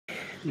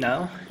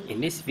Now,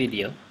 in this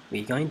video,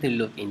 we're going to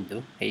look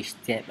into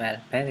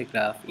HTML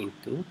paragraph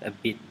into a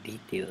bit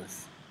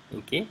details.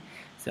 Okay,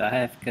 so I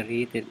have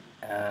created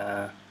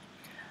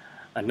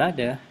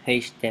another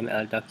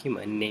HTML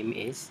document. Name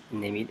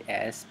it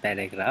as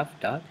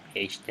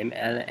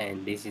paragraph.html,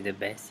 and this is the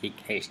basic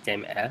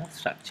HTML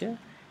structure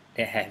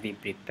that have been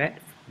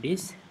prepared for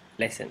these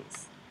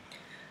lessons.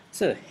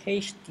 So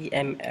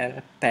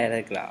HTML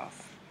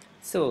paragraph.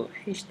 So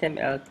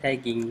HTML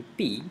tagging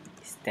P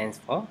stands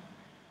for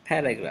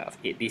paragraph.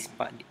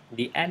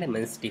 The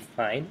elements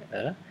define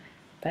a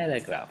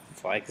paragraph.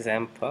 For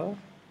example,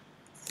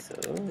 so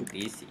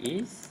this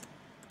is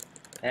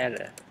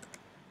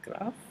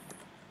paragraph.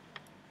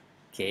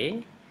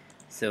 Okay,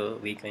 so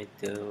we're going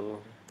to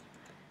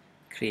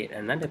create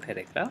another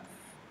paragraph.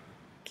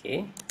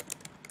 Okay,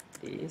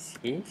 this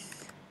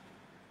is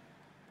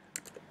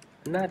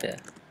another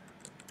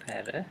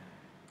paragraph.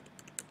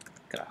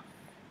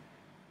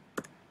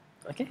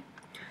 Okay,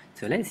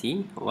 so let's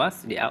see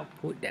what's the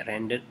output that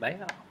rendered by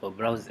our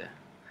browser.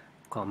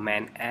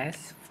 Command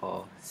S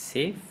for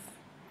save,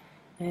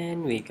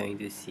 and we're going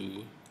to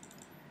see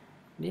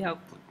the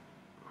output.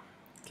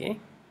 Okay,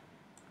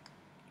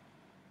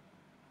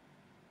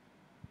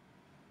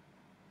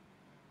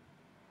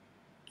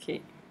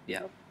 the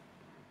output.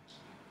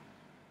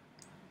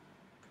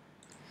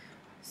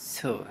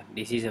 So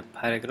this is a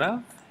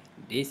paragraph,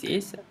 this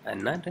is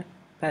another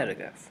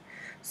paragraph.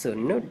 So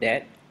note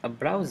that a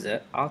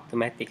browser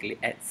automatically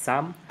adds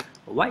some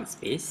white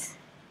space,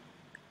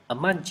 a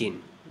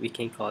margin. We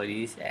can call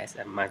this as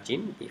a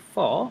margin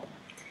before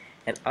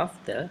and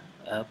after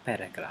a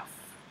paragraph.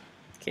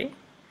 Okay,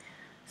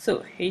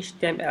 so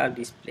HTML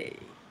display.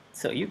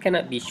 So you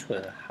cannot be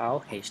sure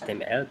how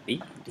HTML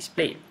be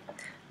displayed.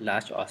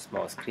 Large or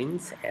small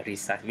screens and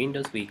resize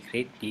windows will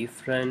create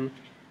different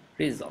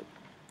results.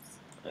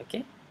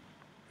 Okay,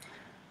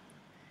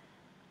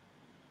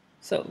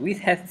 so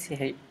with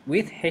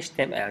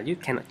HTML you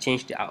cannot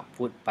change the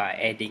output by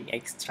adding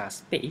extra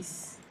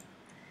space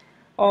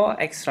or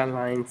extra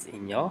lines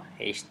in your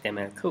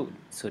HTML code,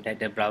 so that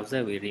the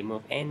browser will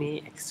remove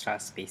any extra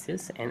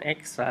spaces and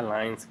extra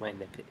lines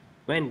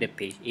when the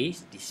page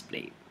is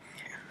displayed.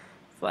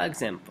 For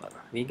example,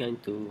 we're going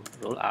to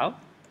roll out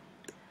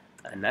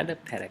another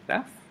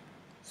paragraph.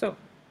 So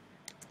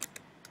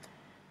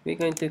we're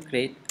going to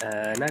create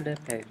another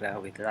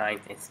paragraph with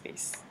lines and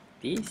space.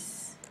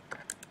 This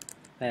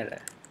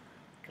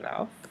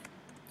paragraph,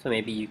 so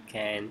maybe you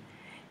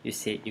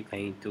said you're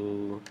going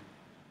to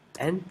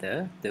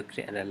enter to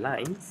create other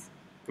lines.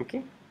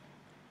 Okay,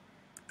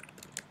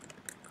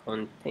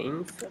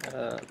 contains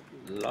a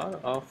lot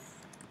of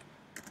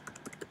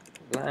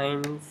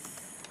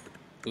lines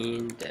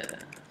in the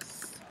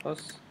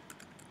source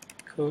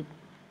code,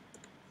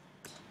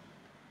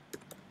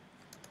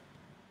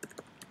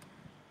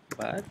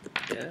 but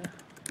the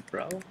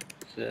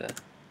browser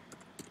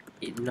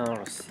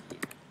ignores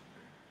it.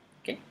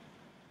 Okay,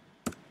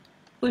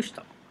 push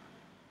stop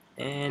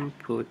and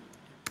put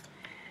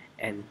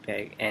and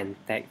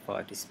tag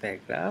for this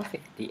paragraph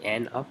at the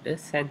end of the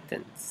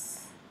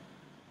sentence.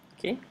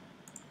 Okay,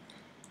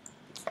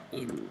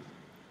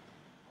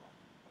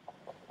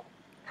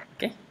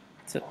 okay,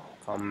 so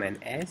Command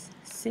S,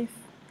 save,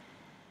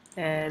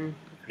 and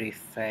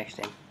refresh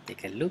and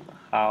take a look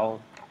how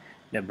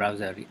the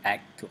browser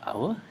react to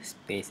our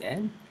space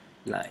and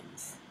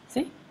lines.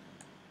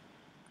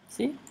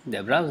 See,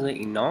 the browser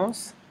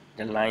ignores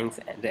the lines,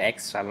 the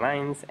extra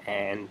lines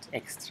and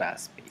extra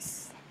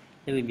space.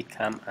 It will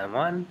become a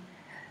one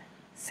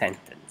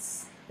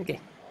sentence. Okay,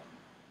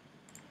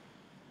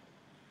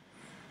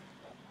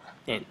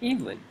 and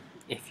even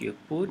if you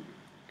put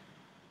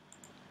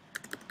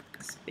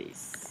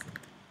space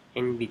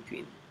in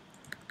between,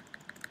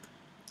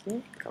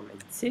 okay,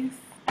 Command save.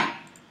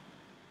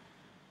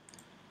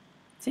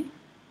 See,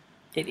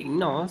 it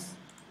ignores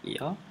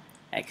your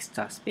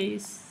extra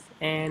space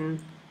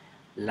and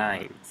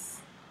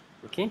lines.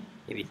 Okay,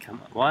 it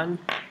becomes one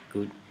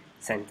good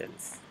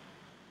sentence.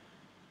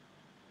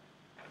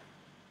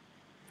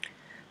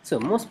 So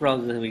most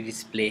browsers will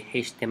display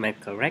HTML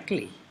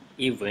correctly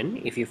even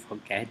if you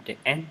forget the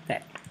end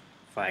tag.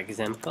 For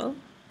example,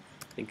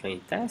 we're going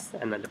to test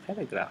another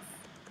paragraph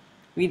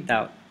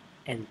without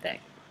end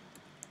tag.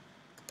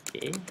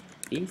 Okay,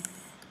 this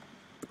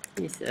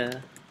is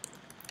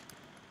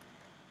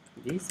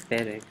this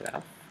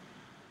paragraph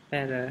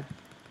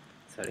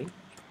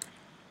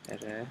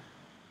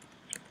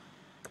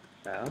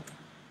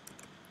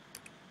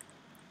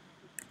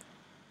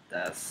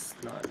does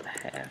not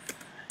have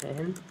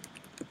an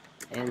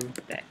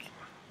end tag.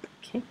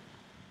 Okay,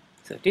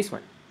 so this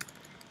one,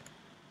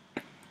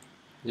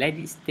 let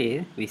it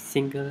stay with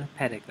single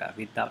paragraph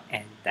without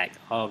end tag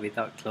or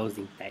without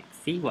closing tag.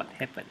 See what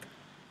happened.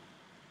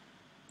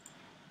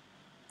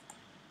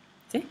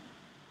 See?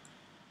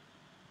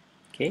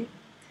 Okay,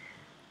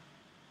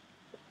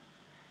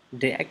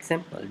 this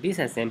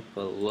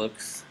example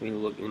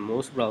will work in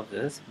most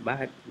browsers,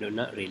 but do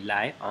not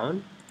rely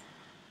on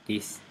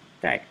this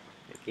tag.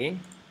 Okay,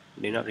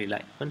 do not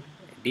rely on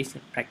this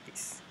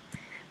practice.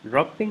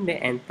 Dropping the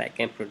end tag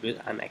can produce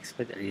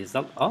unexpected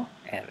result or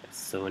errors.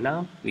 So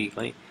now we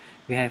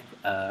have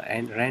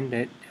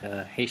rendered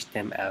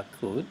HTML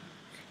code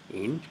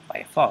in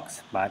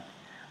Firefox, but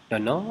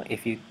don't know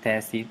if you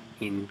test it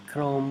in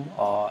Chrome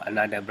or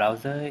another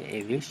browser,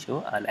 it will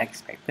show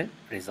unexpected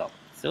result.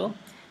 So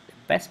the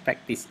best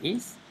practice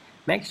is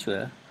make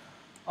sure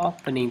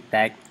opening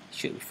tag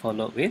should be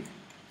followed with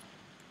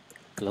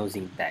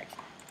closing tag.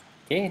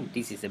 Okay,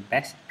 this is the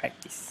best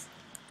practice.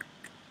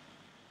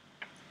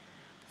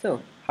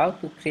 So how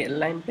to create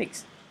line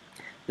breaks?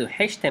 So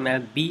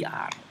HTML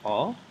BR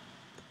or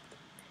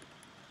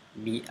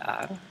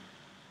BR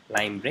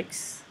line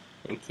breaks.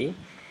 Okay,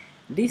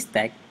 this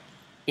tag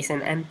is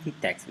an empty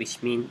text,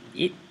 which means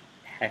it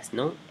has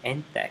no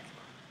end tag.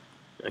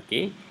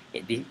 Okay,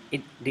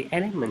 the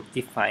element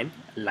define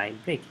a line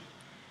break.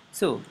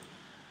 So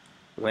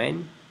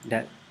when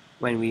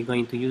we're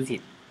going to use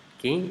it,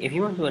 okay, if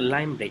you want to a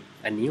line break,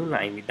 a new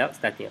line without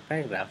starting a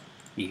paragraph,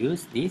 you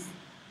use this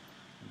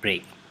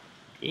break.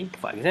 Okay,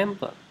 for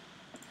example,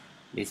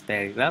 this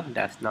paragraph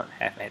does not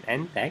have an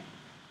end tag.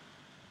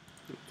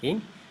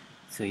 Okay,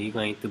 so you're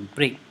going to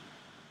break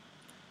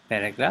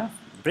paragraph.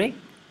 Break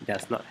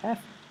does not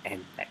have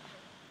end tag.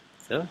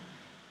 So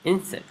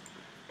insert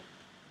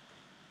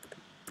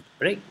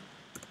break,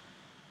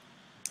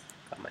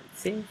 command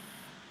save,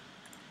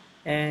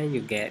 and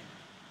you get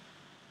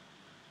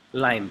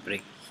line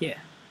break here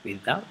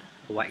without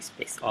a white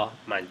space or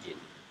margin.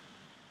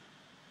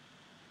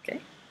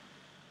 Okay,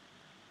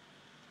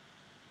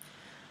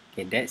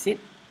 that's it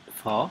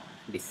for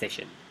this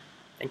session.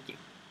 Thank you.